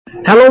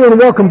Hello and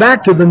welcome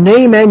back to the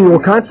NAME Annual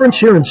Conference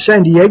here in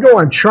San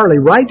Diego. I'm Charlie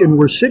Wright, and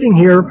we're sitting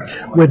here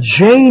with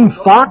Jane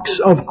Fox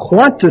of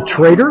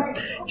QuantaTrader.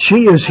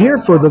 She is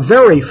here for the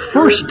very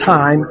first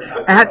time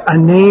at a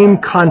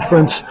NAME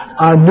conference,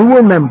 a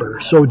newer member.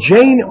 So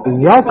Jane,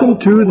 welcome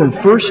to the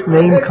first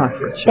NAME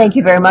conference. Thank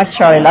you very much,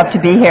 Charlie. Love to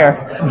be here.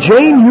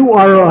 Jane,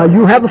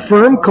 you have a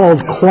firm called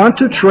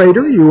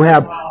QuantaTrader. You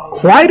have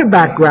quite a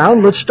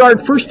background. Let's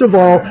start, first of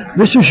all,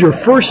 this is your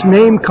first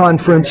NAME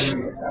conference.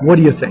 What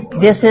do you think?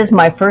 This is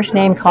my first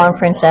NAME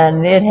conference,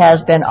 and it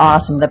has been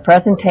awesome. The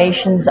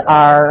presentations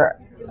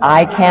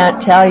I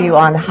can't tell you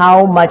on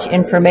how much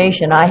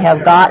information I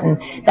have gotten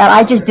that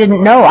I just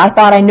didn't know. I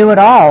thought I knew it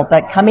all,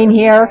 but coming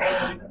here,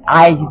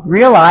 I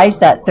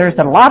realized that there's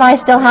a lot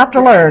I still have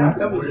to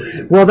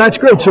learn. Well, that's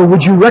great. So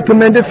would you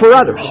recommend it for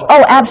others?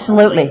 Oh,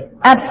 absolutely.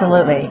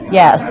 Absolutely.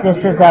 Yes.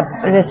 This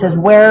is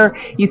where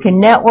you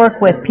can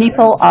network with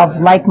people of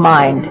like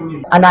mind.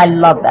 And I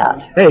love that.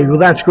 Hey, well,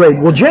 that's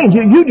great. Well, Jane,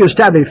 you just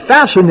have a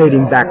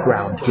fascinating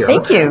background here.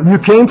 Thank you. You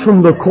came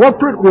from the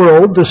corporate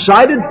world,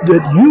 decided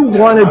that you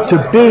wanted to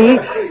be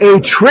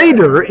a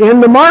trader in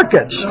the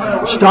markets.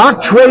 Stock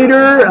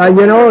trader,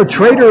 a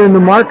trader in the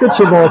markets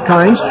of all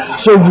kinds.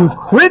 So you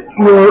quit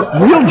your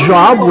real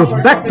job with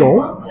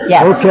Bechtel.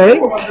 Yes. Okay?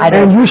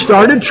 And you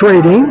started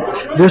trading.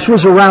 This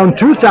was around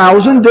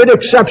 2000, did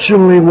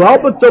exceptionally well,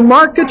 but the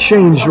market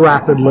changed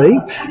rapidly.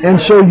 And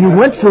so you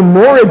went for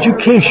more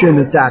education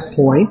at that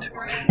point.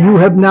 You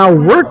have now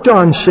worked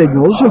on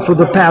signals, and for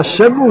the past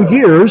several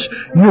years,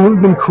 you have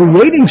been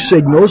creating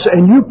signals,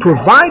 and you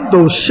provide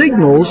those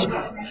signals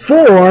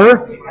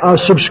for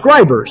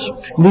subscribers.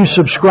 These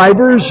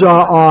subscribers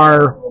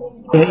are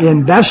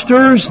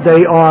investors,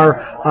 they are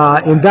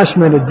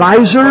investment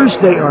advisors,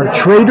 they are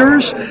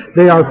traders,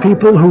 they are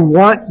people who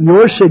want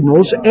your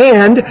signals,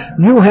 and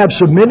you have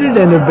submitted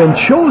and have been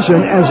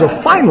chosen as a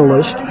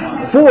finalist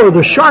for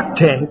the Shark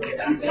Tank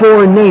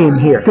for a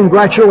NAME here.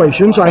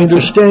 Congratulations. I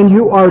understand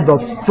you are the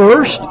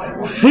first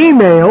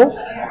female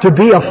to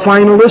be a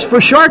finalist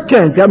for Shark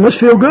Tank. That must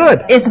feel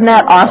good. Isn't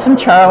that awesome,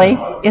 Charlie?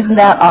 Isn't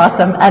that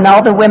awesome? And all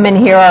the women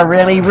here are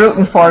really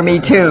rooting for me,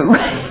 too.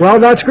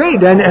 Well, that's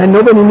great. And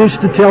nobody needs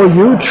to tell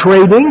you,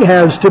 trading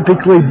has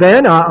typically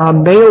been a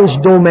male's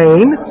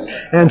domain,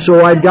 and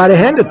so I've got to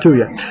hand it to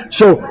you.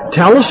 So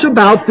tell us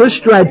about this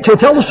strategy.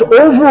 Tell us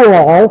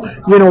overall,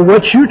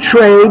 what you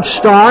trade,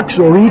 stocks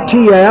or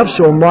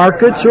ETFs or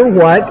markets or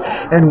what,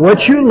 and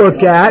what you look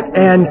at,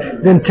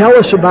 and then tell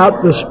us about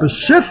the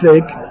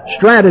specific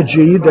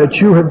strategy that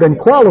you have been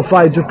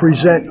qualified to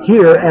present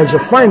here as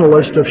a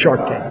finalist of Shark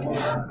Tank.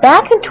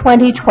 Back in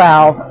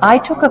 2012, I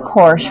took a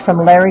course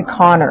from Larry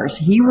Connors.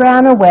 He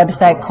ran a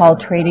website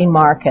called Trading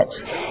Markets,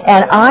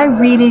 and I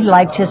really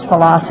liked his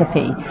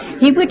philosophy.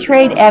 He would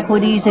trade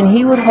equities, and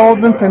he would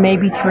hold them for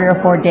maybe 3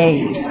 or 4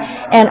 days.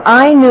 And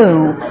I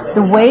knew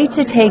the way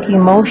to take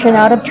emotion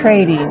out of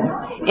trading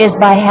is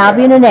by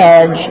having an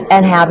edge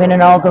and having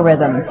an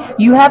algorithm.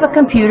 You have a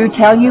computer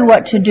tell you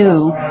what to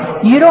do.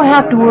 You don't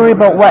have to worry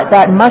about what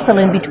that muscle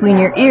in between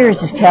your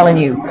ears is telling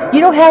you. You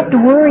don't have to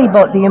worry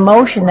about the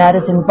emotion that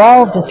is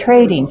involved with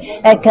trading.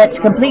 It gets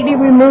completely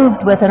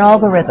removed with an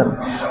algorithm.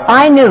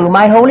 I knew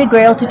my holy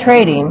grail to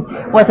trading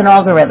was an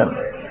algorithm.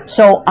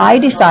 So I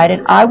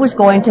decided I was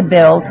going to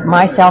build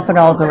myself an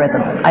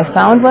algorithm. I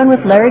found one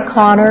with Larry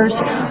Connors.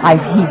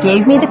 He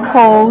gave me the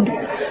code.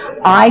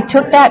 I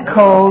took that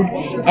code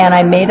and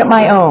I made it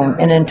my own.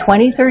 And in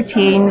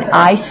 2013,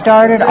 I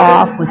started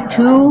off with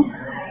 2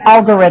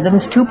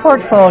 algorithms, 2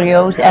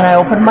 portfolios, and I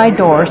opened my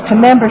doors to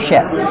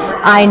membership.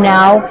 I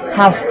now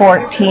have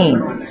 14.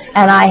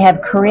 And I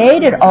have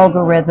created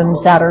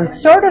algorithms that are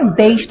sort of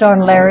based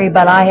on Larry,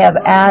 but I have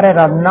added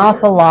an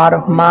awful lot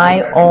of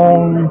my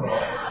own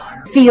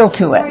feel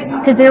to it.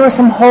 Because there were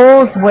some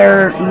holes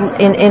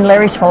in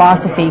Larry's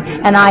philosophy,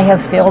 and I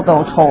have filled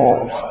those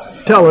holes.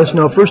 Tell us,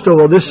 now, first of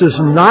all, this is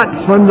not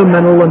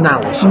fundamental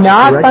analysis.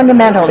 Not correct?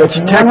 fundamental. It's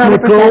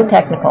 100%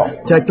 technical.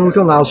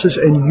 Technical analysis,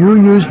 and you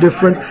use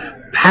different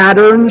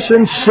patterns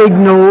and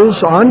signals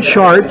on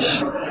charts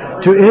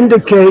to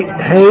indicate,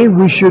 hey,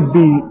 we should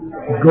be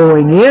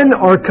going in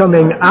or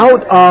coming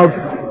out of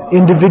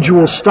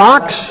individual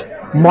stocks,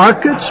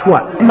 markets,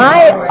 what?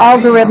 My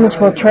algorithms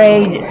will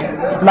trade,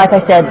 like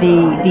I said,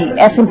 the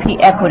S&P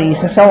equities.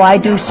 And so I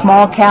do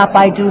small cap,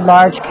 I do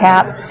large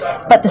cap.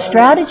 But the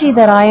strategy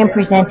that I am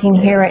presenting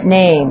here at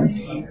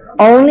NAME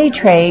only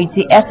trades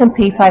the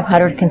S&P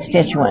 500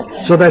 constituents.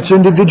 So that's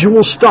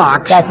individual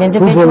stocks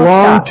who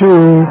belong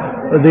to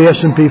the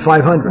S&P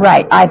 500.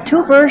 Right. I have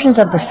 2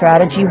 versions of the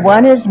strategy.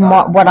 One is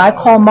what I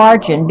call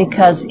margin,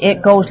 because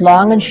it goes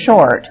long and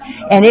short,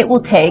 and it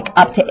will take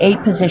up to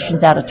 8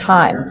 positions at a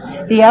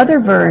time. The other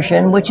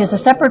version, which is a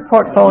separate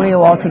portfolio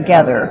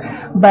altogether,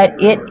 but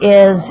it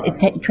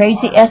trades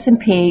the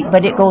S&P,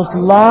 but it goes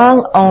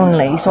long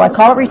only. So I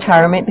call it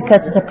retirement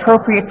because it's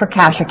appropriate for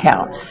cash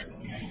accounts.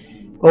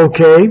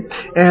 Okay,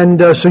 and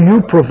so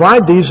you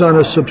provide these on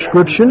a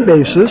subscription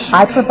basis.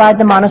 I provide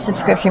them on a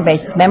subscription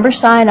basis. Members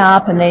sign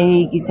up and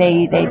they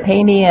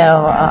pay me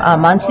a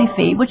monthly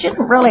fee, which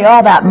isn't really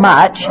all that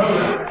much.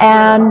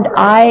 And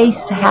I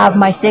have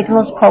my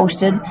signals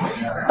posted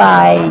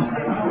by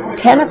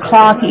 10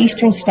 o'clock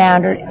Eastern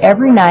Standard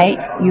every night.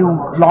 You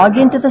log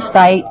into the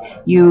site,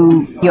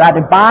 you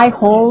either buy,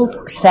 hold,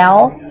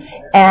 sell,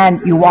 and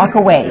you walk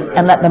away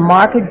and let the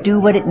market do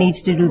what it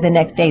needs to do the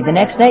next day. The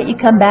next night you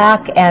come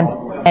back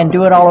and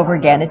do it all over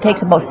again. It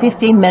takes about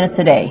 15 minutes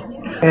a day.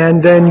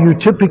 And then you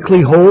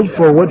typically hold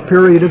for what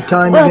period of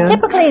time again? Well,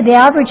 typically the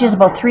average is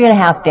about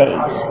 3.5 days.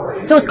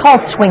 So it's called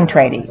swing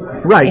trading.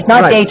 Right. It's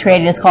not day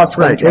trading, it's called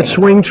swing trading. It's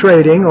swing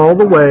trading all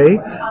the way.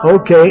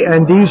 Okay,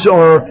 and these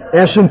are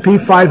S&P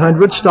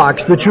 500 stocks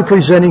that you're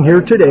presenting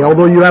here today.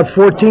 Although you have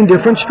 14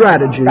 different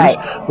strategies,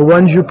 the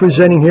ones you're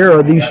presenting here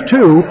are these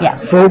two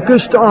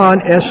focused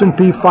on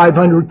S&P 500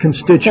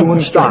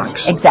 constituent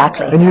stocks.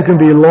 Exactly. And you can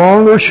be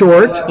long or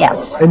short. Yes.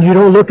 And you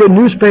don't look at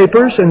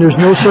newspapers, and there's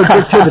no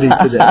subjectivity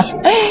to this.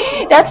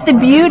 That's the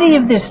beauty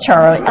of this,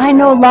 Charlie. I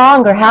no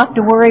longer have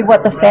to worry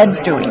what the Fed's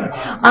doing.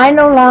 I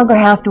no longer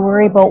have to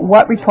worry about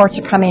what reports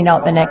are coming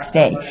out the next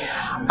day.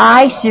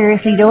 I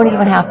seriously don't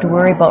even have to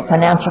worry about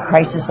financial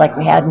crisis like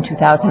we had in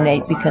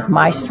 2008 because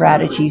my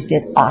strategies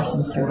did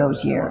awesome through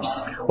those years.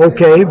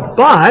 Okay,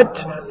 but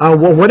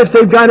what if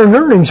they've got an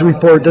earnings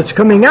report that's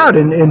coming out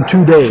in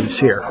 2 days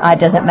here? It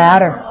doesn't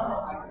matter.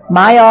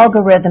 My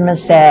algorithm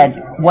has said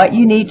what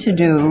you need to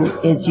do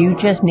is you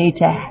just need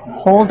to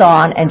hold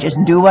on and just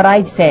do what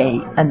I say,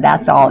 and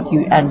that's all.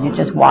 You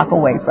just walk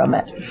away from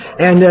it.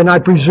 And then I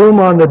presume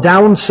on the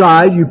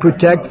downside you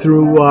protect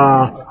through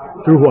what?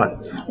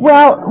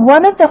 Well,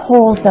 one of the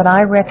holes that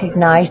I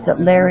recognized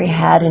that Larry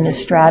had in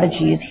his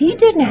strategy is he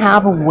didn't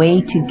have a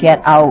way to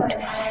get out.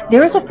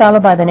 There is a fellow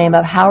by the name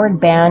of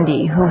Howard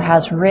Bandy who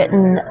has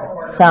written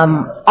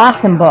some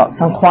awesome books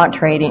on quant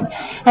trading,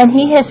 and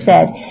he has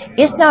said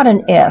it's not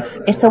an if,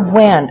 it's a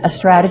when a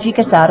strategy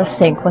gets out of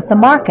sync with the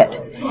market.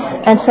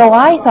 And so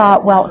I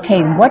thought, well,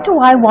 okay, what do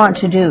I want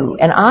to do?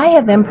 And I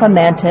have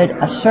implemented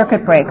a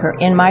circuit breaker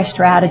in my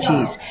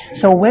strategies.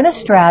 So when a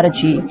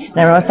strategy,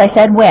 now notice I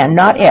said when,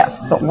 not if,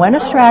 but when a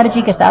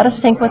strategy gets out of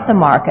sync with the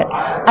market,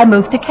 I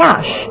move to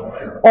cash.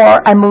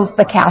 Or I move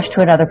the cash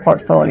to another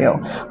portfolio.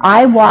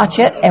 I watch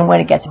it, and when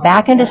it gets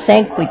back into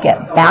sync, we get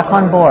back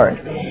on board.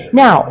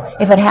 Now,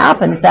 if it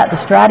happens that the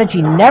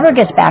strategy never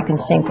gets back in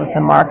sync with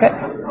the market,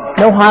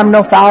 no harm,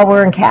 no foul,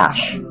 we're in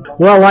cash.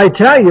 Well, I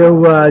tell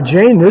you,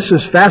 Jane, this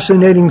is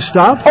fascinating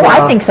stuff. Oh,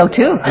 I think so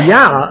too.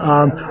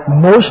 Yeah,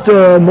 most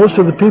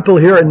of the people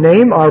here at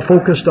NAME are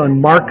focused on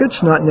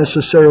markets, not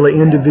necessarily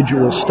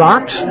individual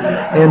stocks.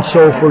 And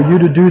so for you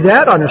to do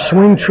that on a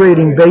swing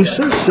trading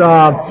basis,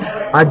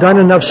 I've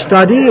done enough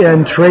study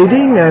and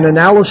trading and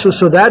analysis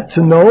of that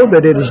to know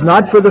that it is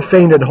not for the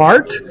faint at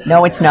heart.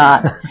 No, it's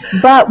not.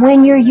 But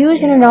when you're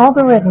using an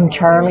algorithm,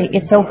 Charlie,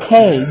 it's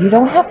okay. You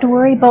don't have to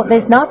worry about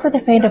this. It's not for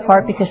the faint of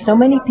heart because so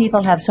many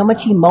people have so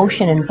much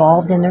emotion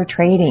involved in their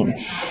trading.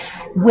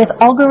 With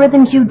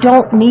algorithms, you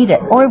don't need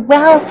it. Or,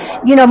 well,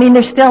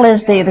 there still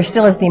is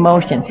the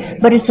emotion.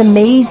 But it's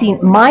amazing.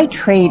 My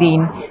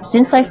trading,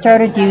 since I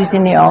started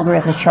using the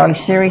algorithm, Charlie,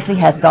 seriously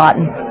has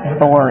gotten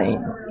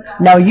boring.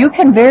 Now, you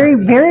can very,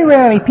 very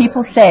rarely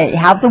people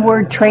have the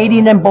word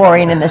trading and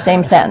boring in the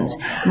same sentence.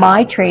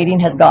 My trading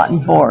has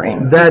gotten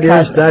boring. That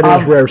is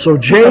rare. So,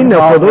 Jane,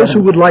 for those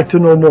who would like to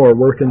know more,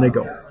 where can they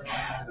go?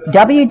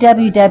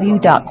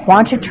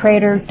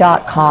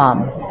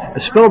 www.quantitrader.com.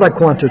 Spell that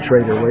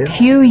QuantiTrader, will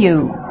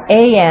you?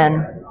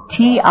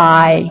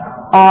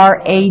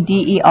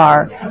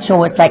 QUANTITIRADER.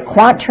 So it's like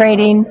quant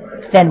trading,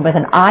 then with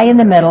an I in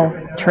the middle,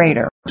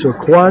 trader. So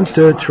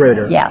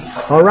QuantiTrader. Yes.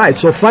 All right.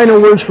 So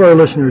final words for our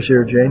listeners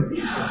here,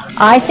 Jane.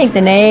 I think the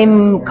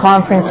NAME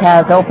conference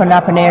has opened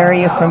up an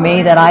area for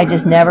me that I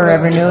just never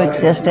ever knew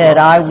existed.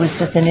 I was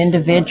just an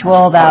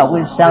individual that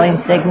was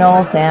selling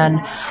signals, and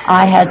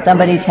I had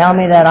somebody tell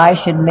me that I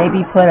should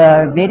maybe put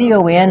a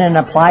video in and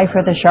apply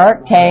for the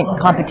Shark Tank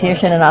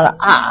competition, and I thought,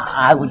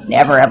 I would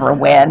never ever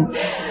win.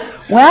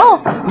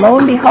 Well, lo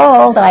and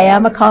behold, I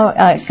am a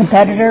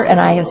competitor, and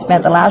I have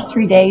spent the last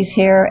 3 days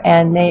here,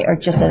 and they are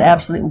just an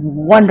absolutely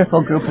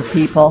wonderful group of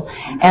people,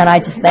 and I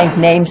just thank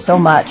NAME so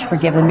much for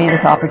giving me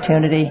this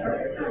opportunity.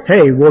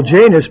 Hey, well,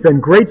 Jane, it's been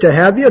great to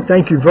have you.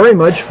 Thank you very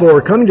much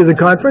for coming to the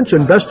conference,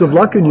 and best of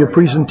luck in your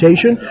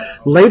presentation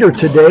later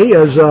today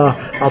as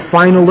a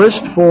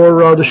finalist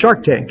for the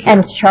Shark Tank.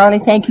 And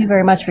Charlie, thank you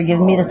very much for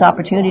giving me this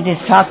opportunity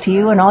to talk to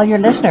you and all your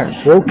listeners.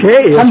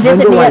 Okay. Come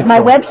visit me at my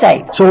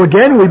website. So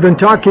again, we've been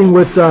talking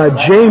with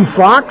Jane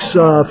Fox,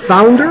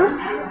 founder,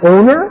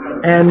 owner,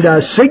 and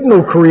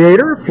signal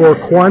creator for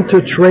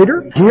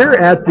QuantiTrader here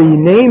at the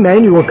NAME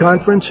Annual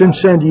Conference in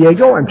San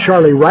Diego. I'm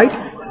Charlie Wright,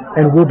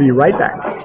 and we'll be right back.